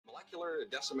molecular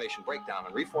decimation, breakdown,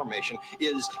 and reformation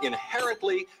is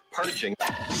inherently purging.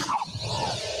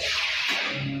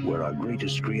 Where our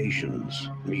greatest creations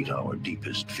meet our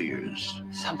deepest fears.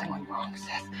 Something went wrong,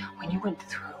 Seth. When you went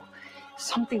through,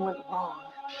 something went wrong.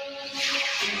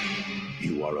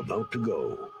 You are about to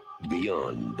go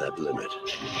beyond that limit.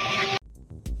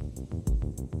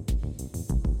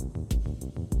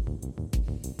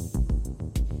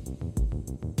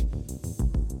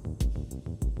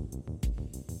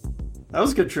 That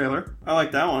was a good trailer. I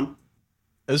like that one.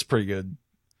 It was pretty good.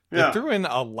 Yeah. They threw in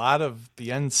a lot of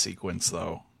the end sequence,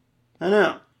 though. I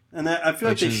know. And I feel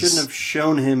like they shouldn't have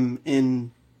shown him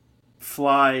in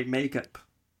fly makeup.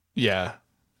 Yeah.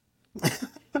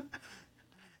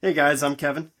 Hey guys, I'm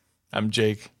Kevin. I'm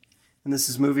Jake. And this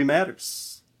is Movie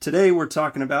Matters. Today we're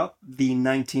talking about the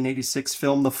 1986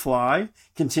 film The Fly,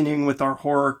 continuing with our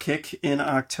horror kick in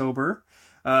October.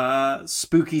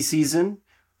 Spooky season.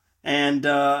 And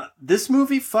this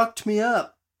movie fucked me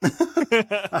up.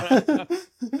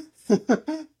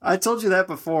 I told you that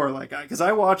before, because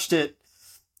I watched it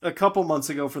a couple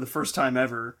months ago for the first time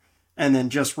ever, and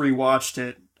then just rewatched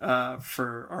it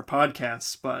for our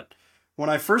podcasts. But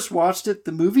when I first watched it,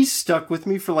 the movie stuck with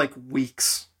me for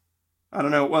weeks. I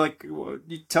don't know.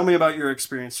 You tell me about your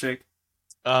experience, Jake.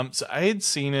 So I had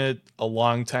seen it a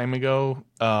long time ago.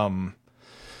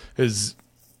 Because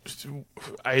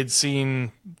I had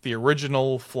seen the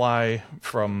original Fly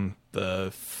from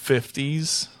the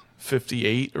 50s,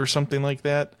 58 or something like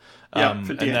that. Yeah,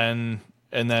 58.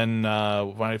 And then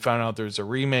when I found out there's a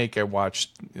remake, I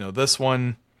watched this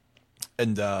one,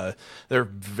 and they're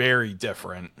very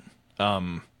different.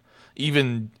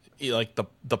 Even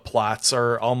the plots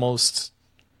are almost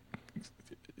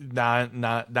not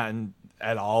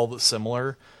at all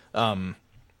similar.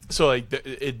 So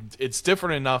it's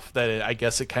different enough that I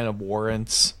guess it kind of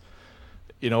warrants,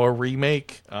 a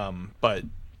remake. But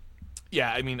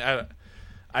yeah, I mean,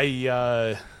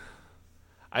 I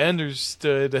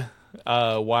understood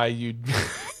why you'd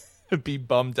be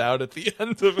bummed out at the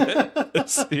end of it.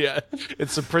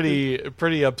 It's a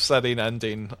pretty upsetting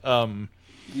ending.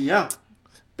 Yeah.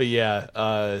 But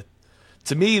yeah,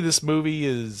 to me, this movie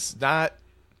is not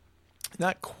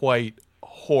quite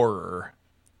horror.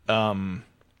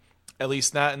 At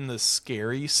least not in the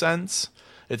scary sense.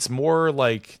 It's more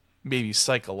like maybe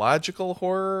psychological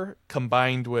horror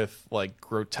combined with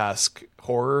grotesque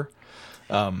horror.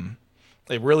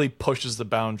 It really pushes the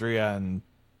boundary on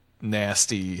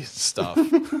nasty stuff.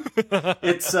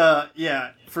 It's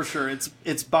yeah, for sure.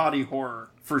 It's body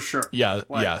horror for sure. Yeah,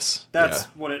 yes. That's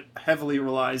what it heavily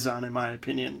relies on, in my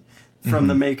opinion. From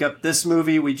the makeup, this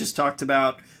movie we just talked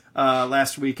about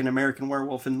last week, An American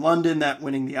Werewolf in London, that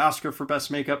winning the Oscar for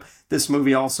Best Makeup. This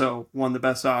movie also won the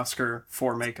Best Oscar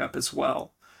for makeup as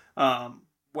well.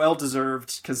 Well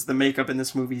deserved, because the makeup in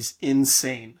this movie is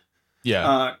insane.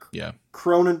 Yeah. David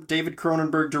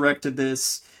Cronenberg directed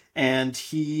this, and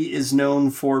he is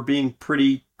known for being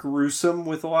pretty gruesome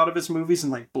with a lot of his movies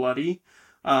and bloody.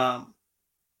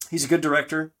 He's a good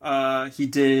director. He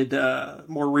did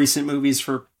more recent movies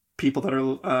for people that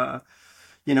are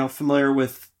familiar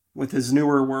with his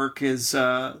newer work. Is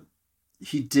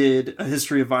he did A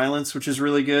History of Violence, which is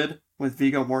really good, with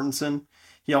Viggo Mortensen.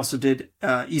 He also did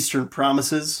Eastern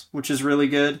Promises, which is really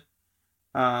good.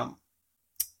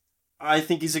 I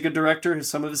think he's a good director.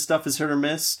 Some of his stuff is hit or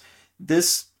miss.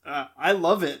 This, I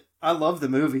love it. I love the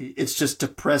movie. It's just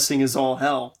depressing as all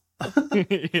hell.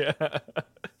 Yeah.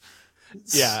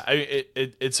 Yeah,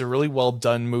 it's a really well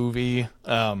done movie.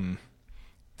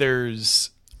 There's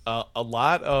a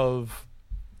lot of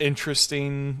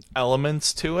interesting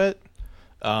elements to it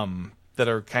that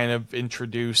are kind of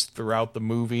introduced throughout the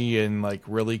movie and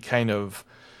really kind of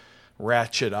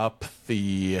ratchet up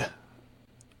the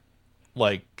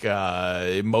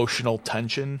emotional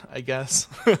tension, I guess,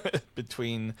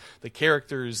 between the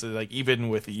characters, even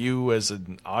with you as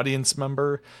an audience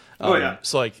member.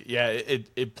 So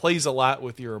it plays a lot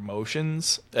with your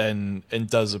emotions and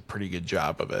does a pretty good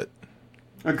job of it.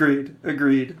 Agreed.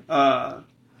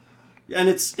 And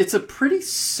it's a pretty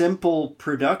simple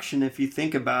production if you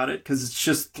think about it, because it's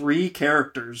just three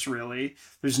characters, really.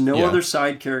 There's no other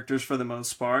side characters for the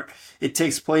most part. It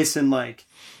takes place in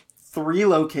three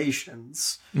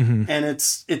locations, and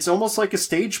it's almost like a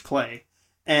stage play.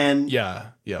 And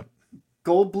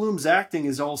Goldblum's acting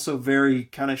is also very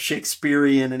kind of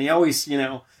Shakespearean, and he always,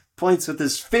 points with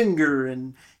his finger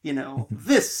and,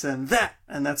 this and that,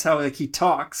 and that's how he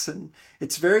talks, and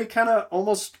it's very kind of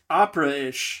almost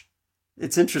opera-ish.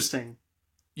 It's interesting.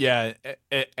 Yeah,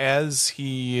 as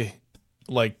he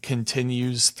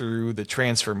continues through the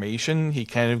transformation, he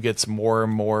kind of gets more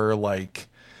and more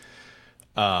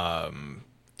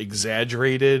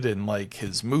exaggerated in like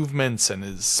his movements and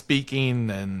his speaking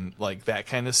and like that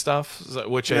kind of stuff,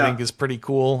 which I think is pretty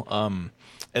cool.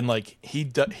 And like he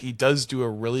does do a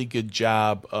really good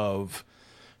job of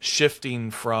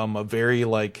shifting from a very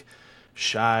like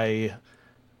shy,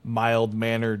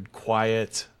 mild-mannered,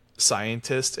 quiet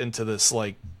scientist into this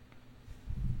like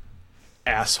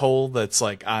asshole that's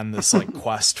like on this like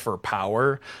quest for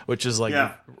power, which is like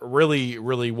really,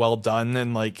 really well done.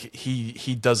 And like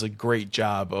he does a great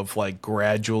job of like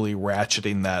gradually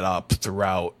ratcheting that up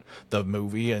throughout the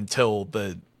movie until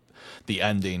the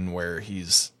ending, where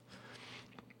he's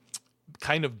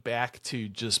kind of back to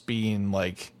just being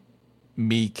like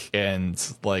meek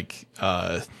and like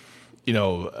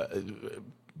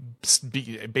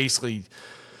basically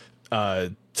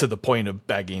to the point of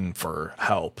begging for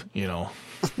help,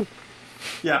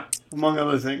 Yeah, among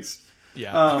other things.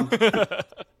 Yeah.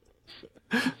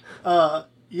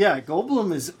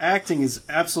 Goldblum acting is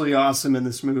absolutely awesome in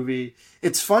this movie.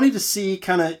 It's funny to see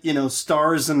kind of,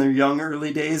 stars in their young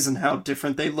early days and how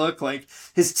different they look. Like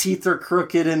his teeth are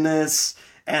crooked in this,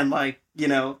 and like,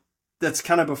 that's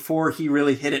kind of before he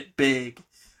really hit it big.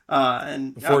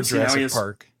 And before Jurassic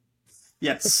Park.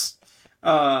 Yes.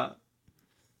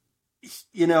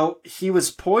 He was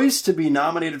poised to be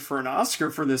nominated for an Oscar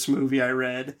for this movie, I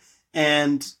read,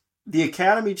 and the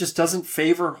Academy just doesn't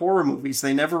favor horror movies.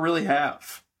 They never really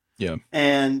have. Yeah.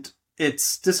 And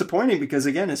it's disappointing because,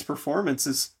 again, his performance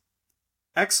is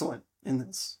excellent in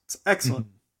this. It's excellent.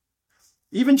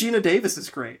 Even Geena Davis is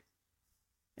great.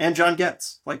 And John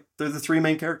Getz. Like, they're the three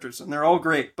main characters, and they're all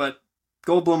great, but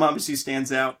Goldblum obviously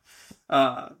stands out.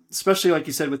 Especially like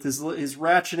you said, with his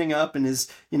ratcheting up and his,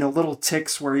 little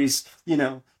ticks where he's,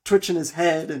 twitching his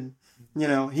head, and,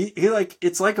 he like,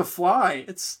 it's like a fly.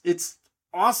 It's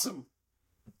awesome.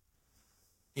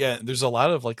 Yeah. There's a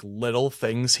lot of like little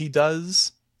things he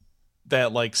does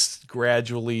that like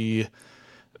gradually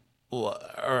or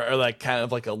like kind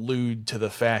of like allude to the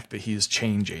fact that he's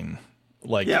changing.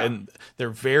 Like, and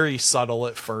they're very subtle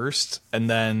at first, and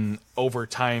then over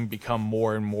time become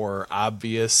more and more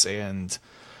obvious and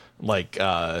like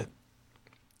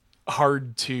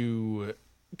hard to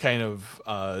kind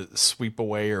of sweep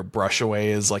away or brush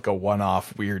away as like a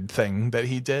one-off weird thing that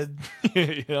he did.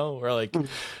 Where like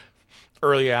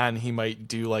early on he might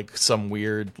do like some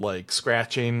weird like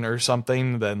scratching or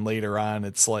something, then later on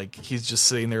it's like he's just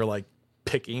sitting there like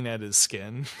picking at his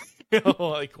skin.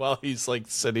 Like while he's like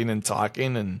sitting and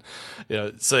talking, and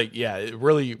it's like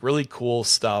really, really cool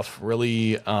stuff.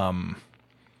 Really,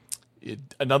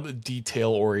 another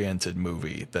detail-oriented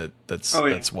movie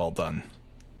that's well done.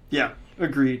 Yeah,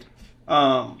 agreed.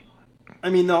 I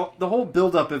mean, the whole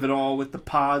buildup of it all with the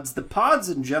pods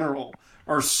in general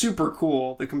are super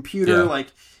cool. The computer,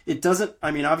 like, it doesn't.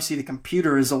 I mean, obviously the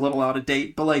computer is a little out of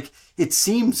date, but like it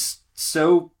seems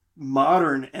so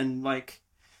modern and like.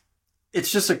 It's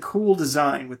just a cool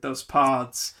design with those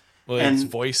pods. Well, it's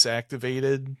voice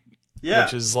activated,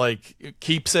 which is like, it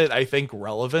keeps it, I think,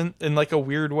 relevant in like a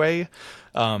weird way.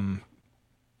 So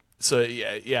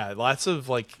lots of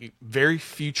like very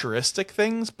futuristic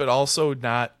things, but also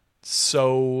not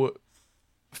so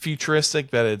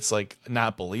futuristic that it's like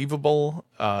not believable.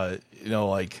 It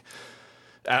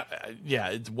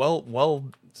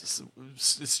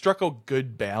struck a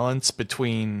good balance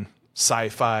between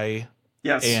sci-fi.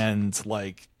 Yes. And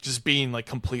like just being like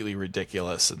completely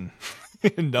ridiculous and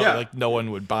like no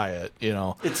one would buy it,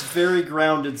 It's very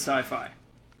grounded sci-fi.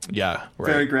 Yeah,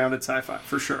 right. Very grounded sci-fi,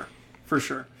 for sure. For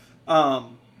sure. The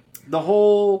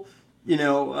whole,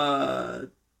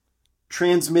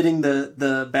 transmitting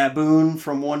the baboon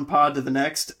from one pod to the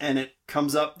next and it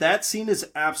comes up, that scene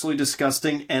is absolutely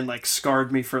disgusting and like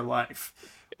scarred me for life.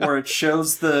 Where it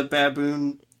shows the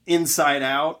baboon inside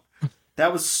out.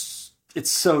 It's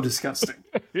so disgusting.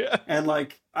 Yeah. And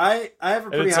like I have a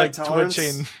pretty high tolerance.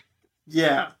 Twitching.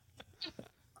 Yeah.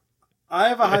 I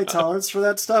have a high tolerance for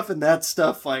that stuff, and that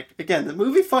stuff, like, again, the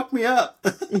movie fucked me up.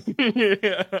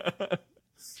 It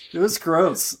was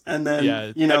gross. And then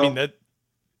I mean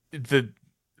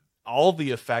all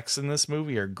the effects in this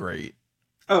movie are great.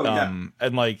 Oh yeah.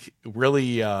 And like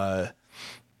really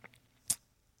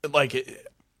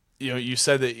you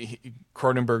said that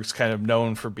Cronenberg's kind of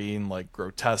known for being like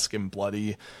grotesque and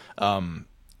bloody.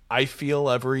 I feel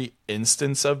every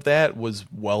instance of that was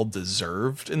well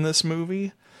deserved in this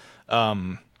movie,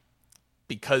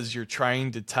 because you're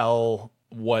trying to tell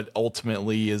what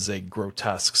ultimately is a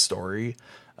grotesque story.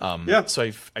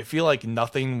 So I feel like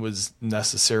nothing was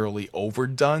necessarily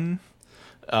overdone,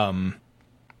 but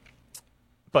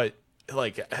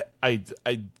like I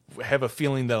have a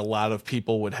feeling that a lot of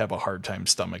people would have a hard time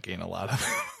stomaching a lot of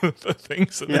the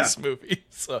things in this movie.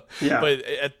 So, but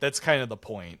that's kind of the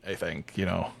point, I think.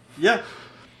 Yeah,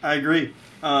 I agree.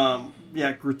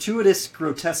 Gratuitous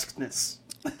grotesqueness.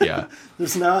 Yeah,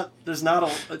 there's not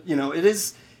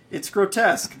it's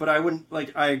grotesque, but I wouldn't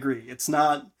I agree. It's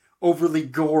not overly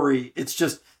gory. It's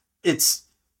just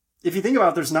if you think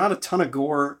about it, there's not a ton of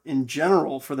gore in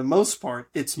general for the most part.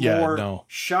 It's more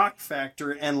shock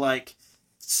factor and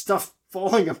stuff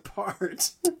falling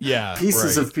apart. Yeah,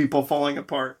 pieces of people falling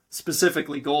apart.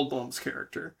 Specifically, Goldblum's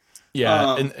character.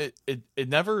 Yeah, and it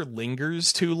never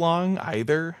lingers too long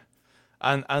either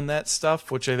on that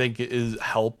stuff, which I think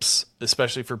helps,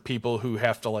 especially for people who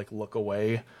have to look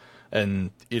away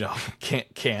and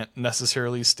can't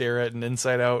necessarily stare at an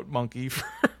inside out monkey for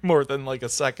more than a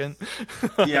second.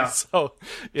 Yeah. So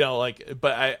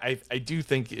but I do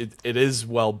think it is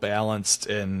well balanced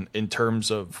in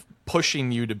terms of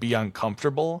pushing you to be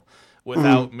uncomfortable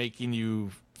without making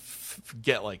you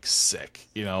get sick,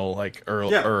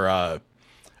 or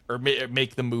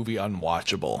make the movie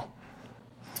unwatchable.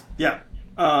 Yeah.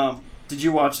 Did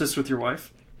you watch this with your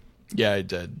wife? Yeah, I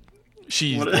did.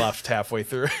 She left halfway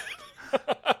through.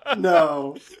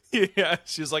 No. Yeah,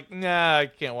 she was like, "Nah, I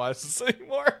can't watch this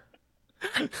anymore."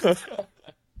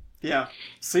 Yeah.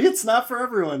 See, it's not for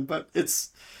everyone, but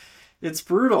it's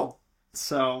brutal.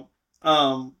 So,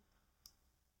 the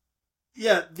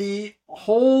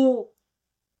whole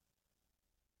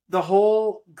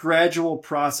gradual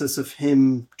process of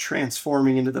him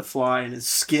transforming into the Fly and his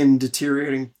skin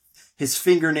deteriorating, his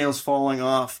fingernails falling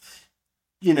off,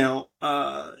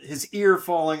 his ear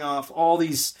falling off, all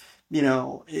these,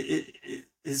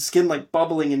 his skin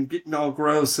bubbling and getting all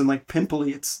gross and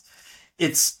pimply.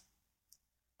 It's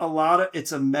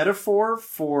a metaphor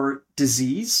for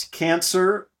disease,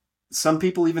 cancer. Some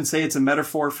people even say it's a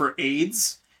metaphor for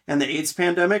AIDS and the AIDS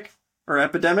pandemic or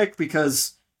epidemic,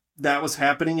 because that was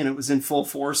happening and it was in full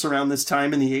force around this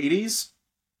time in the 80s.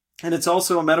 And it's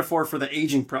also a metaphor for the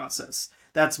aging process.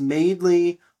 That's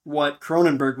mainly what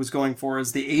Cronenberg was going for,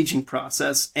 is the aging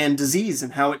process and disease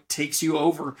and how it takes you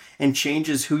over and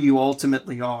changes who you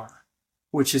ultimately are,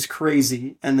 which is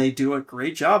crazy. And they do a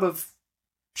great job of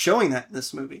showing that in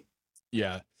this movie.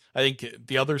 Yeah. I think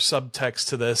the other subtext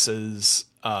to this is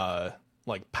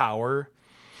power,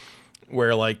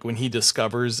 where when he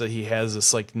discovers that he has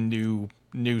this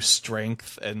new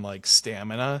strength and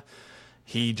stamina,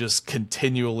 he just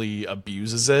continually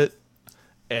abuses it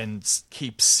and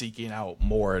keeps seeking out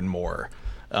more and more.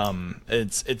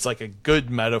 It's a good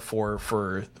metaphor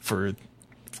for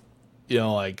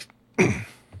I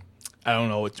don't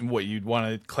know what you'd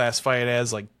want to classify it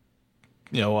as,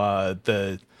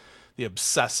 the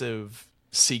obsessive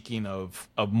seeking of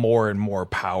more and more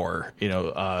power,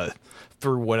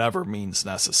 through whatever means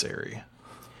necessary.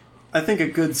 I think a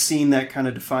good scene that kind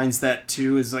of defines that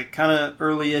too is kind of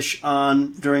early-ish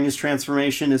on during his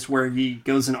transformation is where he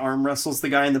goes and arm wrestles the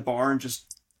guy in the bar and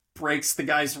just breaks the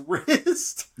guy's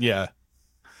wrist. Yeah.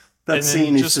 That and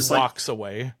scene is just walks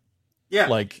away.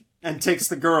 Yeah. And takes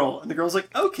the girl, and the girl's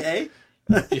like, "Okay.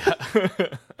 Yeah.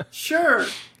 Sure.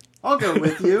 I'll go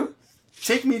with you.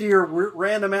 Take me to your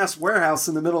random ass warehouse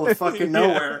in the middle of fucking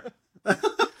nowhere."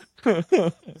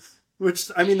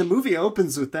 Which, I mean, the movie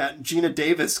opens with that. And Geena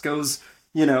Davis goes,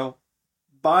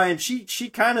 by, and she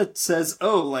kind of says,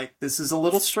 "Oh, this is a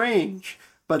little strange,"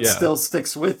 but still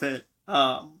sticks with it.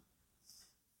 I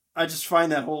just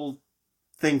find that whole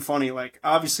thing funny.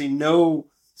 Obviously, no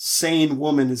sane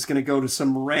woman is going to go to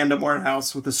some random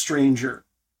warehouse with a stranger.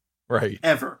 Right.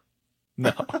 Ever.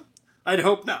 No. I'd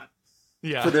hope not.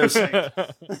 Yeah. For their sake.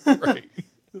 Right.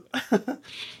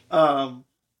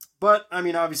 But, I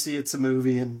mean, obviously, it's a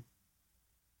movie, and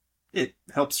it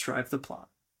helps drive the plot.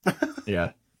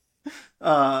 Yeah.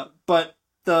 But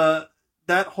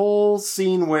that whole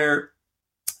scene where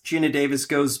Geena Davis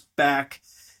goes back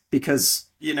because,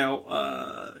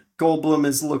 Goldblum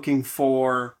is looking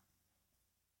for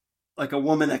a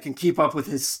woman that can keep up with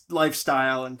his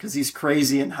lifestyle, and because he's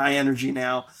crazy and high energy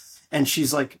now. And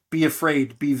she's like, "Be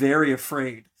afraid, be very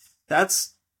afraid."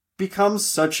 That's become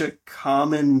such a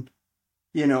common,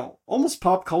 almost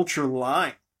pop culture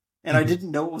line. And I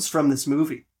didn't know it was from this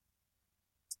movie.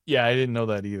 Yeah, I didn't know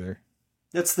that either.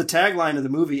 That's the tagline of the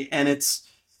movie, and it's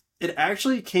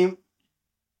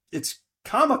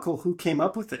comical who came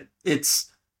up with it.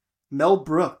 It's Mel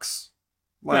Brooks,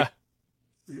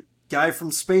 guy from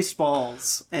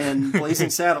Spaceballs and Blazing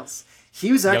Saddles.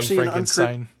 He was actually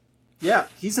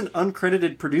he's an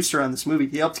uncredited producer on this movie.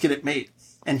 He helped get it made,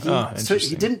 and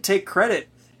he didn't take credit,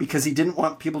 because he didn't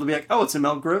want people to be like, "Oh, it's a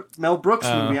Mel Brooks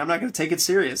movie. I'm not going to take it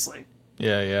seriously."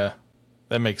 Yeah.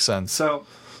 That makes sense. So,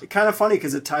 kind of funny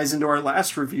because it ties into our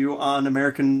last review on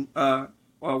American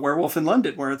Werewolf in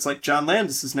London, where it's like John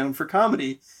Landis is known for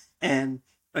comedy. And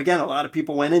again, a lot of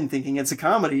people went in thinking it's a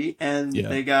comedy, and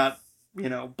they got,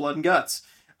 blood and guts.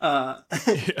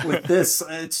 With this,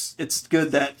 it's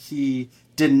good that he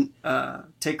didn't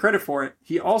take credit for it.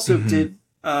 He also did,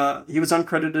 he was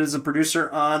uncredited as a producer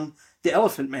on The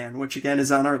Elephant Man, which again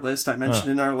is on our list. I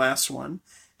mentioned in our last one.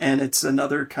 And it's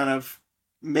another kind of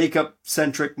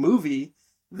makeup-centric movie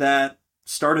that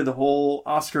started the whole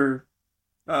Oscar,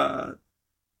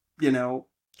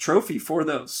 trophy for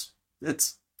those.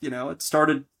 It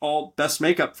started all best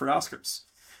makeup for Oscars.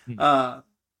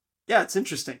 It's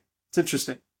interesting. That's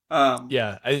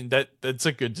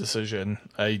a good decision.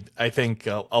 I think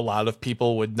a lot of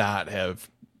people would not have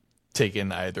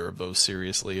taken either of those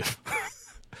seriously if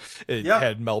it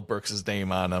had Mel Brooks'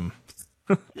 name on them.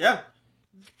 Yeah,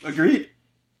 agreed.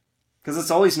 Because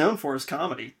it's all he's known for is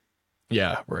comedy.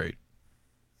 Yeah, right.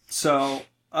 So,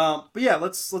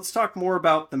 let's talk more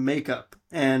about the makeup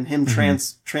and him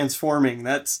transforming.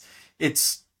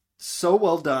 It's so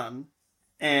well done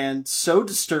and so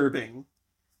disturbing,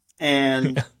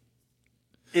 and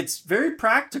it's very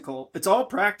practical. It's all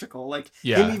practical. Like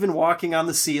him even walking on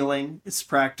the ceiling is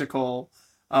practical.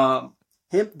 The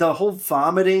whole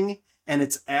vomiting. And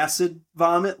it's acid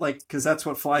vomit, because that's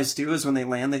what flies do, is when they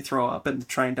land, they throw up and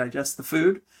try and digest the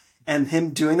food. And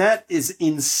him doing that is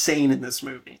insane in this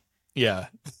movie. Yeah.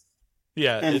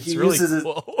 Yeah, and it's he really uses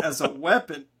cool. it as a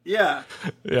weapon. Yeah.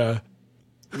 Yeah.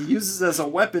 He uses it as a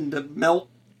weapon to melt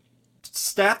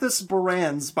Stathis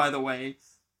Borans, by the way.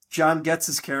 John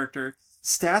Getz's character.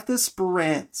 Stathis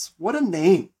Borans. What a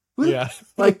name. Yeah.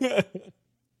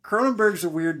 Cronenberg's a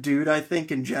weird dude, I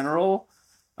think, in general.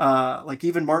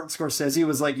 Even Martin Scorsese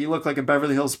was like, you look like a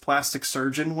Beverly Hills plastic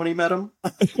surgeon when he met him.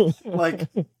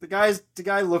 The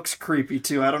guy looks creepy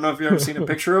too. I don't know if you've ever seen a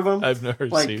picture of him. I've never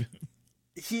seen.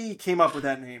 He came up with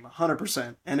that name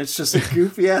 100%. And it's just a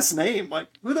goofy ass name. Like,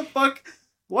 who the fuck?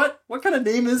 What kind of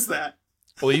name is that?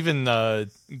 Well, even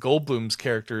Goldblum's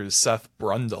character is Seth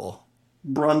Brundle.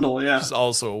 Brundle, yeah. Which is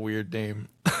also a weird name.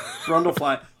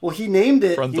 Brundlefly. Well, he named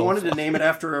it. Brundlefly. He wanted to name it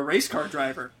after a race car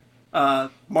driver.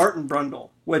 Martin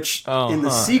Brundle, which in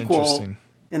the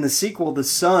sequel, the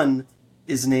son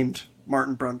is named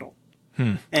Martin Brundle.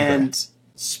 And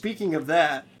speaking of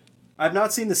that, I've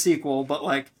not seen the sequel,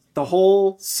 but the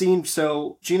whole scene.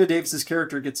 So Geena Davis's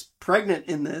character gets pregnant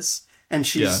in this, and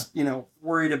she's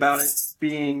worried about it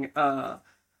being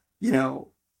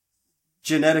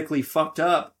genetically fucked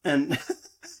up and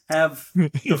have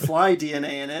the fly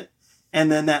DNA in it. And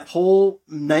then that whole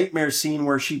nightmare scene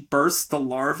where she births the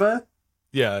larva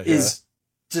is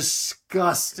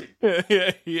disgusting.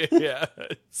 Yeah.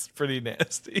 It's pretty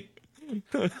nasty.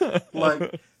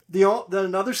 Another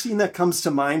scene that comes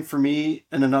to mind for me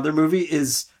in another movie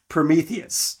is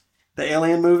Prometheus, the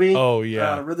alien movie. Oh,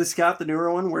 yeah. Ridley Scott, the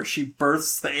newer one, where she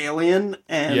births the alien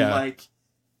and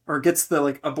or gets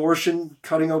the abortion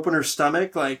cutting open her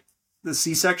stomach, the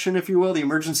C-section, if you will, the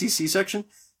emergency C-section.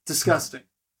 Disgusting.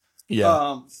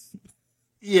 Yeah.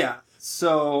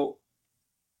 So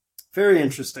very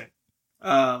interesting.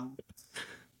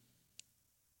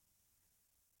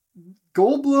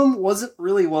 Goldblum wasn't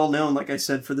really well known, like I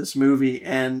said, for this movie,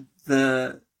 and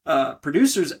the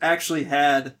producers actually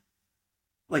had,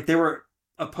 they were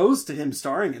opposed to him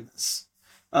starring in this,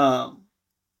 and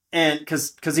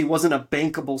because he wasn't a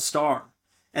bankable star.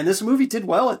 And this movie did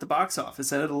well at the box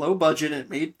office. It had a low budget, and it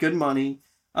made good money,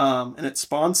 and it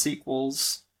spawned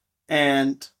sequels.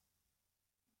 And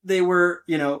they were,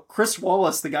 Chris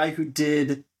Wallace, the guy who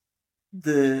did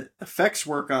the effects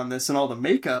work on this and all the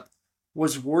makeup,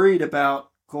 was worried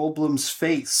about Goldblum's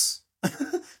face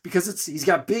because he's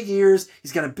got big ears,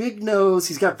 he's got a big nose,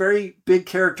 he's got very big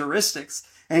characteristics.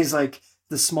 And he's like,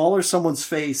 the smaller someone's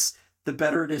face, the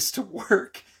better it is to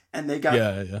work. And they got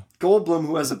Goldblum,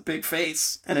 who has a big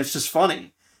face, and it's just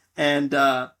funny. And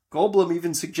Goldblum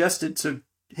even suggested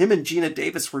him and Geena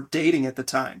Davis were dating at the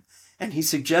time. And he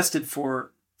suggested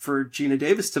for Geena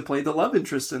Davis to play the love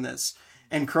interest in this.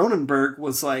 And Cronenberg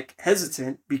was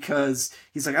hesitant because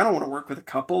he's like, I don't want to work with a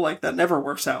couple. That never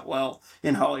works out well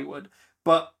in Hollywood.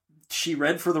 But she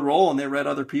read for the role and they read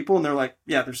other people and they're like,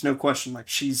 yeah, there's no question.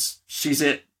 She's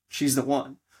it. She's the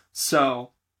one.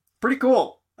 So pretty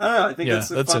cool. I don't know. I think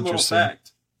that's a fun little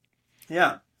fact.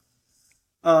 Yeah.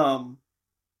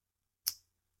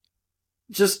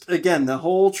 Just again, the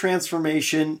whole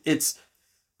transformation,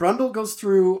 Brundle goes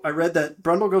through, I read that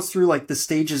Brundle goes through the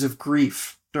stages of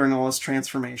grief during all his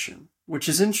transformation, which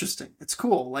is interesting. It's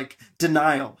cool.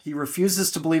 Denial. He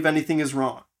refuses to believe anything is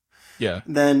wrong. Yeah.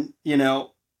 Then,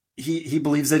 he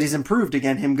believes that he's improved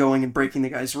again, him going and breaking the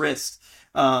guy's wrist,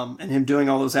 and him doing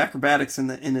all those acrobatics in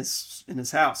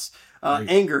his house. Right.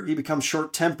 Anger, he becomes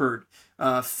short-tempered.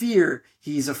 Fear,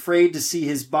 he's afraid to see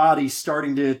his body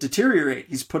starting to deteriorate.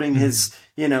 He's putting his,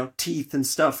 teeth and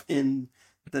stuff in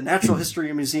the Natural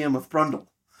History Museum of Brundle.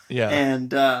 Yeah.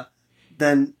 And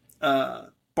then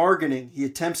bargaining, he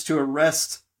attempts to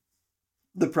arrest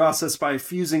the process by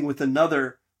fusing with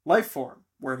another life form,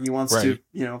 where he wants to,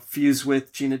 fuse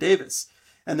with Geena Davis.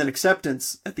 And then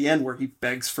acceptance at the end, where he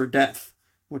begs for death,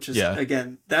 which is,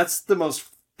 again, it's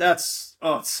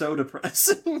so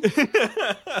depressing.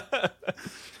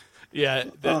 Yeah,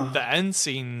 the end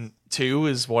scene, too,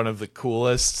 is one of the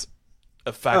coolest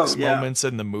effects moments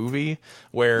in the movie,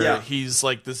 where he's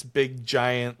like this big,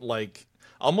 giant, like,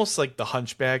 almost like the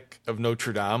Hunchback of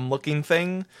Notre Dame looking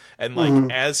thing. And,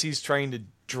 like, as he's trying to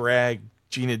drag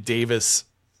Geena Davis,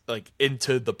 like,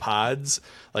 into the pods,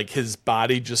 like, his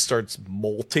body just starts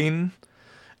molting.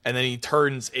 And then he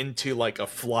turns into, like, a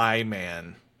fly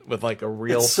man with, like, a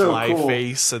real fly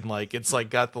face. And, like, it's, like,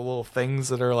 got the little things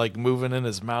that are, like, moving in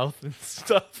his mouth and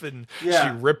stuff. And she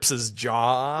rips his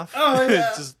jaw off. Oh, yeah.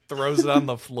 And just throws it on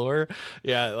the floor.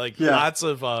 Yeah, like, lots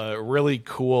of really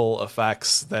cool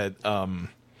effects that,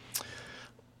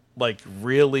 like,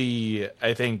 really,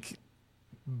 I think,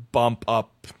 bump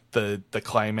up the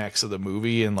climax of the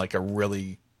movie in, like, a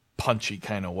really punchy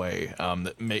kind of way,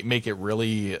 that make it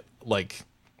really, like,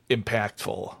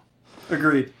 impactful.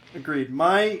 Agreed.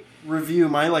 My review,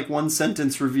 my like one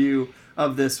sentence review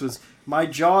of this was, my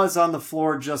jaw is on the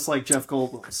floor just like Jeff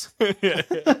Goldblum's.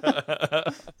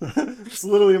 It's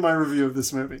literally my review of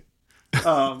this movie.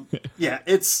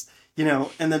 It's,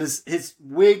 and then his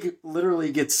wig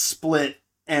literally gets split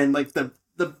and like the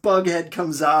bug head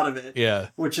comes out of it. Yeah.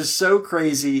 Which is so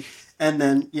crazy. And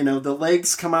then, the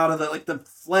legs come out of it, like the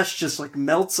flesh just like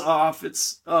melts off.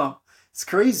 It's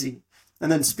crazy.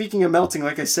 And then speaking of melting,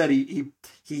 like I said, he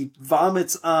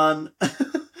vomits on,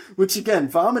 which again,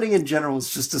 vomiting in general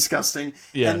is just disgusting.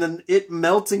 Yeah. And then it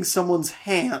melting someone's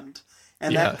hand.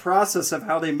 And that process of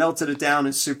how they melted it down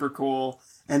is super cool.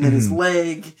 And then his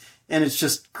leg, and it's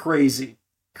just crazy.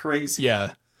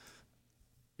 Yeah.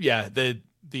 Yeah, the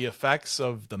effects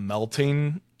of the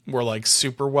melting were like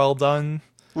super well done.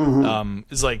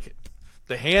 It's like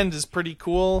the hand is pretty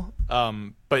cool.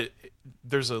 But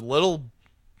there's a little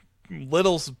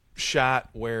shot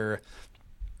where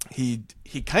he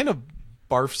kind of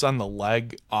barfs on the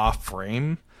leg off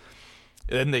frame,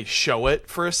 and then they show it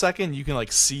for a second. You can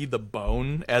like see the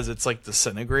bone as it's like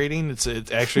disintegrating. It's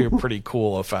actually a pretty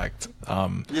cool effect.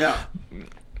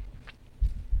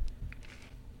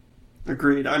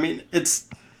 Agreed. I mean, it's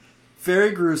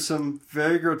very gruesome,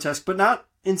 very grotesque, but not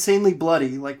insanely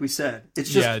bloody, like we said. It's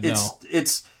just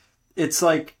it's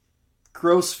like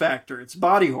gross factor. It's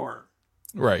body horror.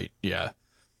 Right, yeah.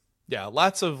 Yeah,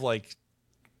 lots of, like,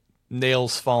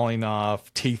 nails falling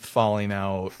off, teeth falling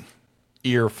out,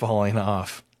 ear falling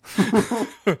off.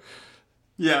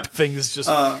 Yeah. Things just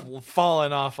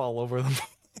falling off all over them.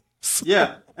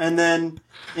 Yeah, and then,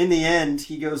 in the end,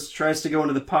 he tries to go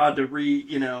into the pod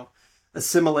to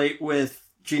assimilate with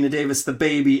Geena Davis, the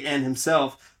baby, and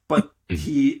himself, but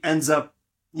he ends up,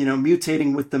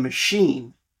 mutating with the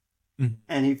machine.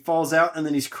 And he falls out, and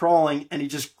then he's crawling, and he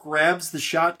just grabs the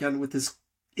shotgun with his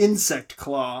insect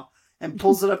claw and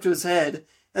pulls it up to his head,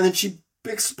 and then she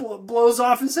blows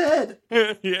off his head.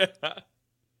 Yeah.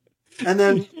 And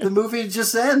then the movie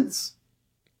just ends.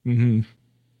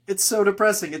 It's so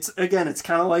depressing. It's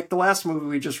kind of like the last movie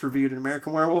we just reviewed, An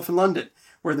American Werewolf in London,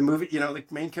 where the movie, the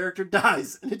main character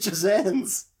dies, and it just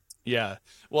ends. Yeah.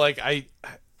 Well, like, I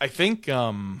think,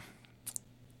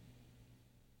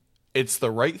 it's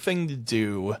the right thing to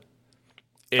do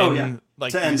in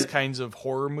like these kinds of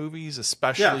horror movies,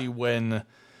 especially when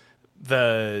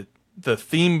the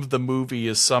theme of the movie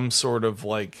is some sort of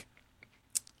like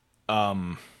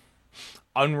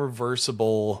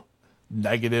unreversible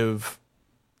negative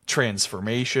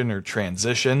transformation or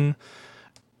transition,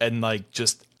 and like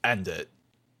just end it.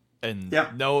 And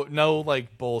no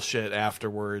like bullshit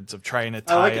afterwards of trying to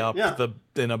tie up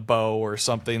in a bow or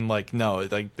something. Like, no,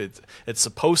 like it's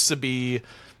supposed to be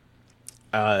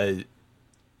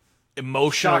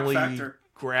emotionally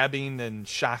grabbing and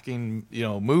shocking,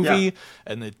 movie,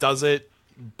 and it does it,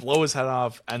 blow his head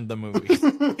off, end the movie.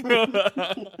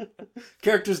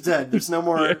 Character's dead. There's no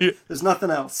more. There's nothing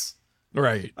else.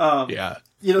 Right.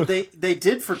 They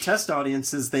did for test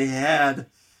audiences. They had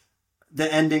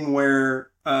the ending where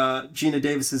Geena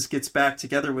Davis gets back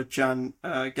together with John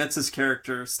Getz's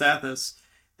character Stathis,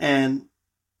 and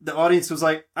the audience was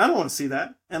like, I don't want to see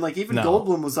that. And like even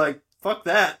Goldblum was like, fuck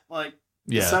that. Like,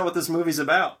 that's not what this movie's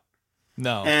about.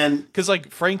 No. And because,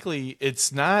 like, frankly,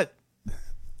 it's not,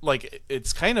 like,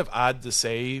 it's kind of odd to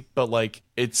say, but, like,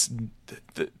 it's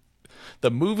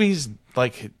the movie's,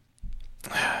 like,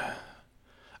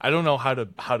 I don't know how to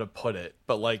put it,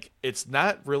 but, like, it's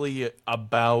not really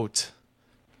about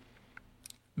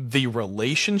the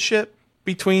relationship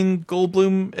between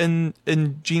Goldblum and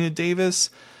Geena Davis.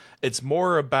 It's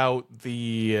more about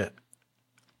the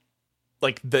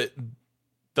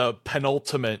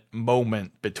penultimate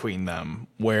moment between them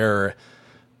where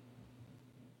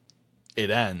it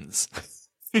ends.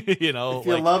 You know, if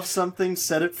you love something,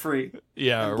 set it free.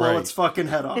 Yeah, and blow its fucking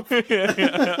head off.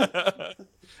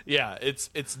 Yeah,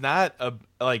 it's not a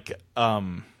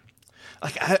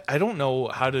I don't know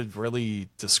how to really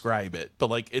describe it, but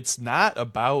like it's not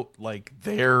about like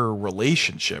their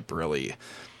relationship really.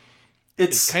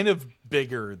 It's kind of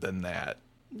bigger than that.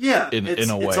 Yeah, in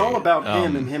a way. It's all about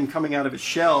him and him coming out of his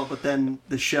shell, but then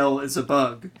the shell is a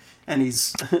bug, and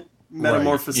he's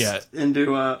metamorphosed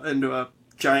into a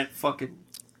giant fucking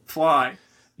fly.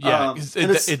 Yeah,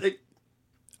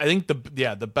 I think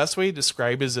the best way to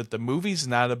describe is that the movie's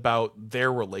not about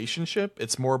their relationship;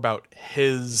 it's more about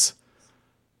his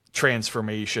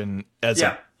transformation as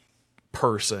a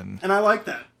person. And I like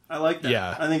that.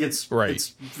 Yeah, I think it's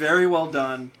very well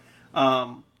done.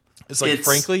 It's like,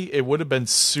 frankly, it would have been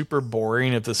super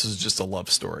boring if this was just a love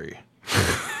story.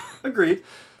 Agreed.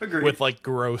 With like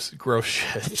gross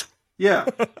shit. Yeah.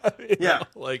 Yeah. Know,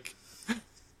 like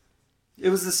it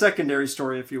was the secondary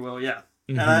story, if you will. Yeah.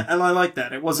 Mm-hmm. And I like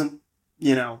that. It wasn't,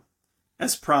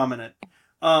 as prominent.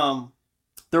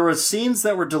 There were scenes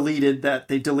that were deleted that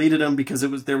they deleted them because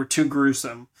they were too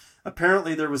gruesome.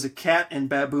 Apparently there was a cat and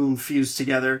baboon fused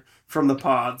together from the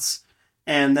pods,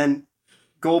 and then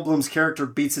Goldblum's character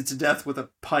beats it to death with a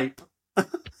pipe.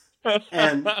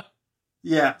 And I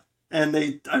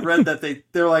read that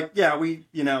they're like,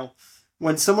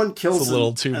 when someone kills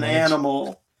an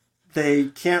animal, they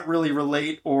can't really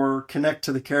relate or connect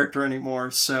to the character anymore.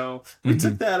 So we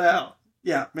took that out.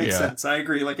 Yeah, makes sense. I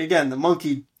agree. Like, again, the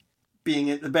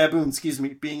baboon,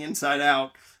 being inside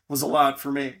out was a lot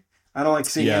for me. I don't like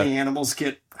seeing any animals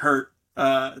get hurt.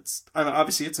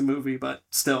 Obviously it's a movie, but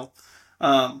still.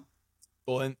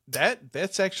 Well, and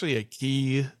that's actually a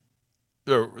key.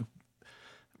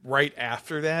 Right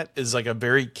after that is like a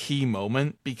very key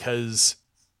moment because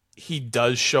he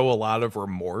does show a lot of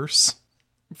remorse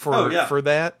for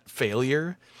that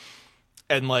failure,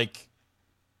 and like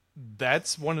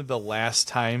that's one of the last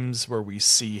times where we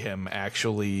see him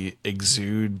actually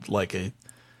exude like a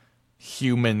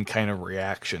human kind of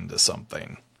reaction to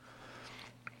something.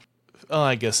 Well,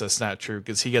 I guess that's not true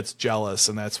because he gets jealous,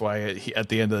 and that's why at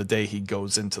the end of the day he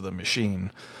goes into the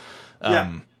machine.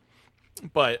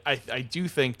 But I do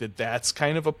think that that's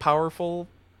kind of a powerful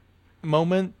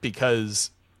moment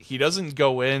because he doesn't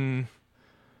go in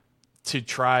to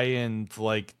try and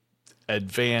like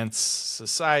advance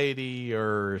society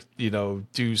or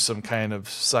do some kind of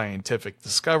scientific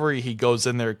discovery. He goes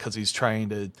in there because he's trying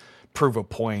to prove a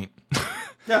point.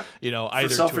 Either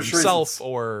to himself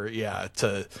or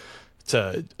to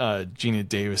Geena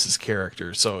Davis's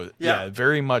character. So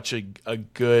very much a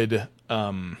good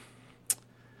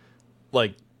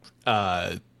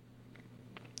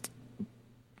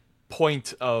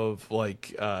point of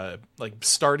like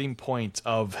starting point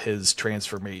of his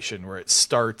transformation where it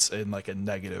starts in like a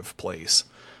negative place.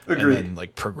 Agreed. And then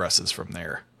like progresses from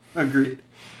there. Agreed.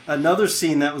 Another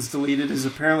scene that was deleted is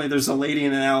apparently there's a lady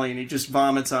in an alley and he just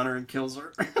vomits on her and kills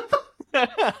her.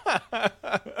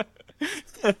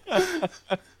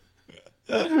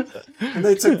 And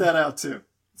they took that out too.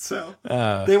 So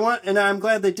they want, and I'm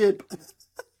glad they did.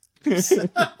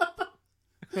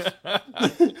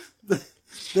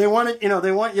 They want it,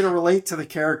 they want you to relate to the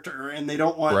character, and they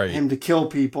don't want him to kill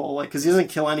people, like, because he doesn't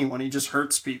kill anyone, he just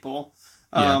hurts people.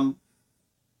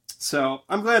 So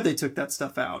I'm glad they took that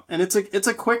stuff out, and it's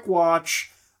a quick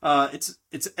watch. It's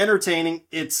entertaining.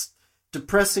 It's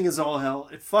depressing as all hell.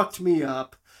 It fucked me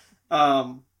up.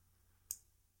 I've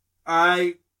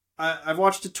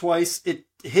watched it twice. It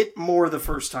hit more the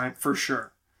first time for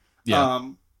sure.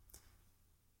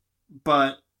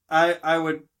 But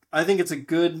I think it's a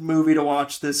good movie to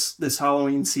watch this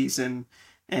Halloween season,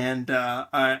 and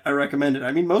I recommend it.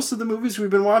 I mean, most of the movies we've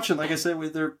been watching, like I said,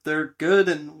 they're good,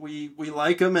 and we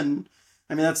like them, and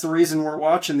I mean that's the reason we're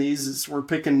watching these is we're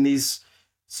picking these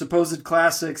supposed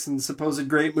classics and supposed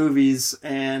great movies,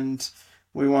 and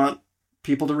we want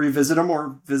people to revisit them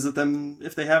or visit them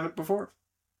if they haven't before.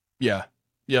 Yeah.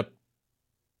 Yep.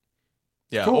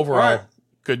 Yeah. Cool. Overall,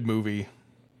 good movie.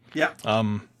 Yeah.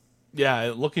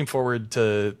 Yeah. Looking forward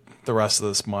to the rest of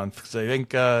this month because I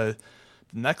think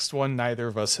next one, neither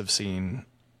of us have seen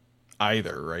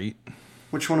either, right?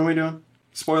 Which one are we doing?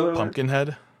 Spoiler alert?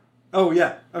 Pumpkinhead. Oh,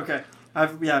 yeah. Okay.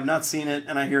 I've not seen it,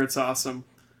 and I hear it's awesome.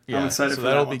 Yeah, I'm excited so for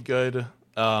that'll that one. be good.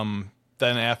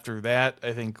 Then after that,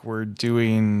 I think we're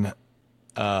doing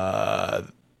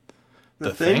The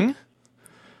Thing?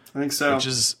 I think so. Which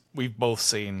is, we've both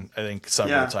seen, I think,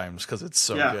 several times because it's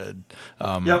so good.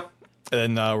 Yep.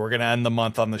 And then we're going to end the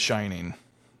month on The Shining,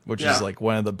 which is like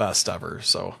one of the best ever.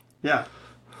 So yeah.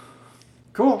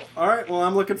 Cool. All right. Well,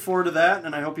 I'm looking forward to that,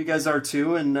 and I hope you guys are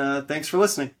too. And thanks for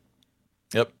listening.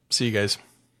 Yep. See you guys.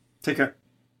 Take care.